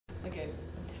Okay.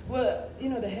 Well, you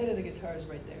know, the head of the guitar is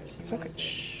right there. So It's okay.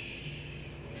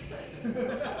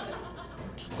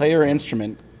 Play your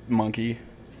instrument, monkey.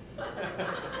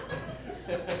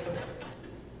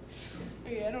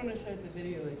 Okay, I don't want to start the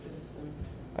video like this. So.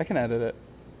 I can edit it.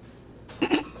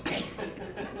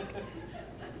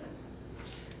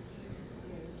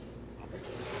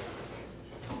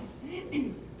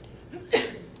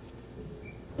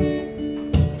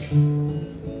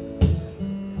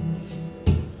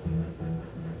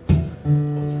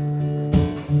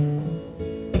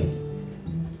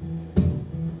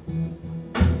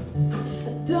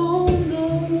 Don't know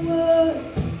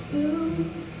what to do.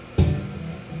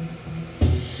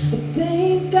 I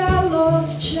think I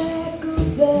lost track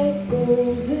of that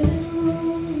golden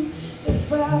room.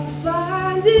 If I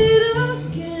find it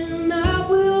again, I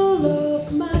will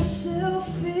lock myself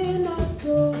in. I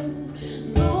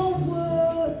don't know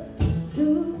what to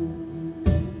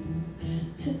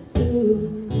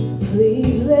do.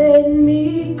 Please let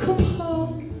me come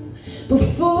home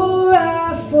before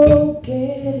I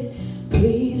forget it.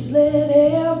 Please let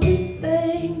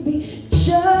everything be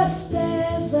just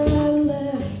as I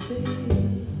left it.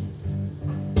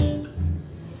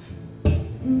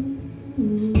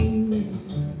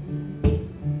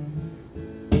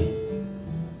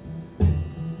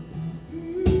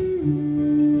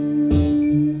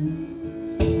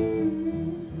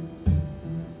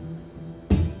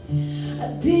 I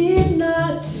did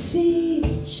not see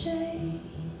change.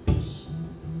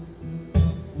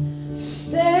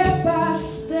 Step by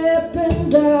step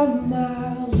and I'm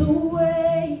miles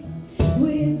away,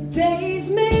 with days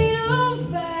made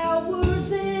of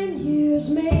hours and years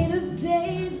made of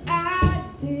days. I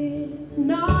did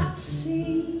not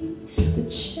see the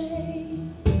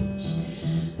change,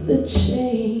 the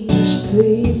change.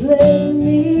 Please let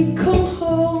me come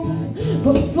home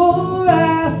before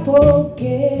I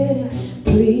forget it.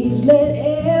 Please let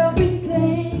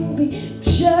everything be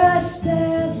just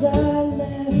as I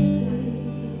left it.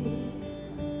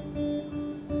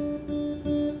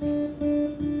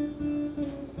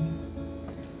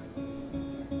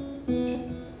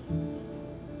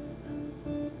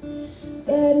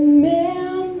 That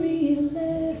memory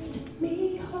left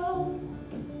me home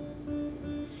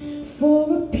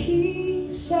for a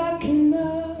peace I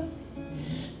cannot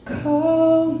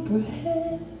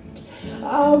comprehend.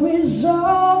 I'll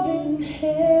resolve in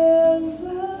heaven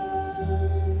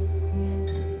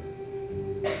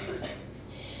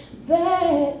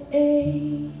that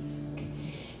ache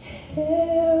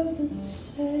heaven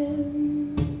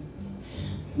sent.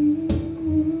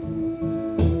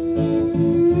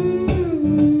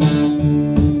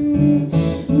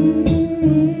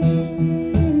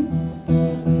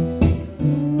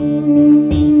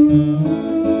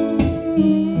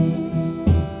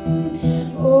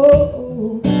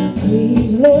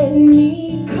 Please let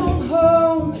me come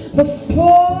home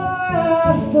before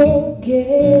I forget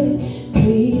it.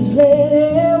 Please let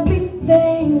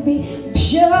everything be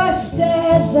just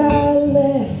as I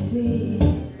left it.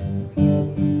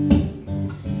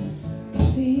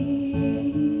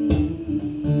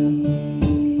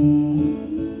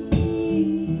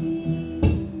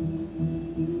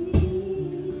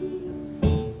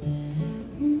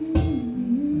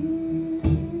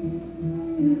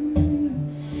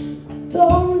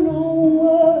 Don't know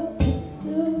what to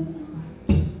do.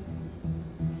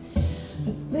 I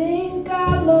think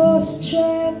I lost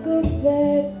track of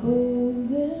that golden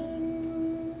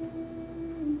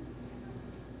room.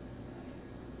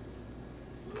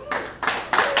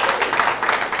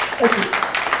 Thank you.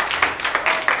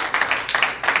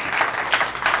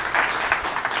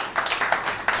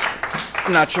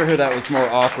 I'm not sure who that was more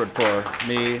awkward for,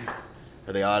 me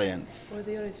or the audience. Or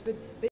the audience, but